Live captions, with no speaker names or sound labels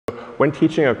when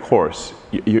teaching a course,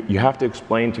 you have to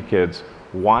explain to kids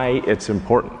why it's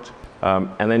important.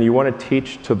 And then you want to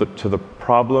teach to the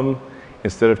problem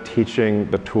instead of teaching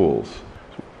the tools.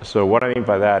 So what I mean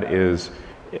by that is,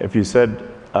 if you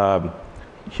said,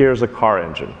 here's a car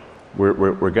engine,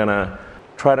 we're going to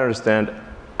try to understand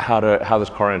how this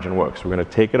car engine works. We're going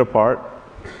to take it apart.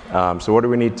 So what do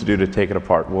we need to do to take it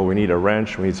apart? Well, we need a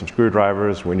wrench, we need some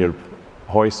screwdrivers, we need a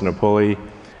hoist and a pulley,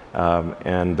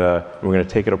 and we're going to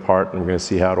take it apart and we're going to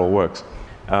see how it all works.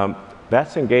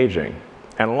 That's engaging.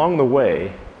 And along the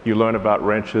way, you learn about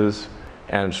wrenches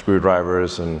and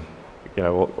screwdrivers and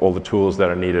all the tools that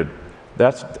are needed.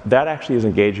 That actually is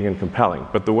engaging and compelling.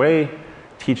 But the way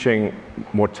teaching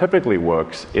more typically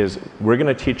works is we're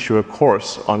going to teach you a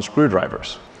course on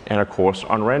screwdrivers and a course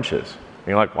on wrenches. And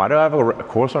you're like, why do I have a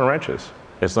course on wrenches?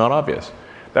 It's not obvious.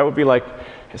 That would be like,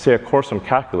 say, a course on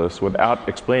calculus without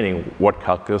explaining what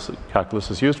calculus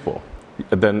is used for.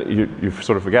 Then you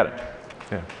sort of forget it.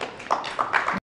 Yeah.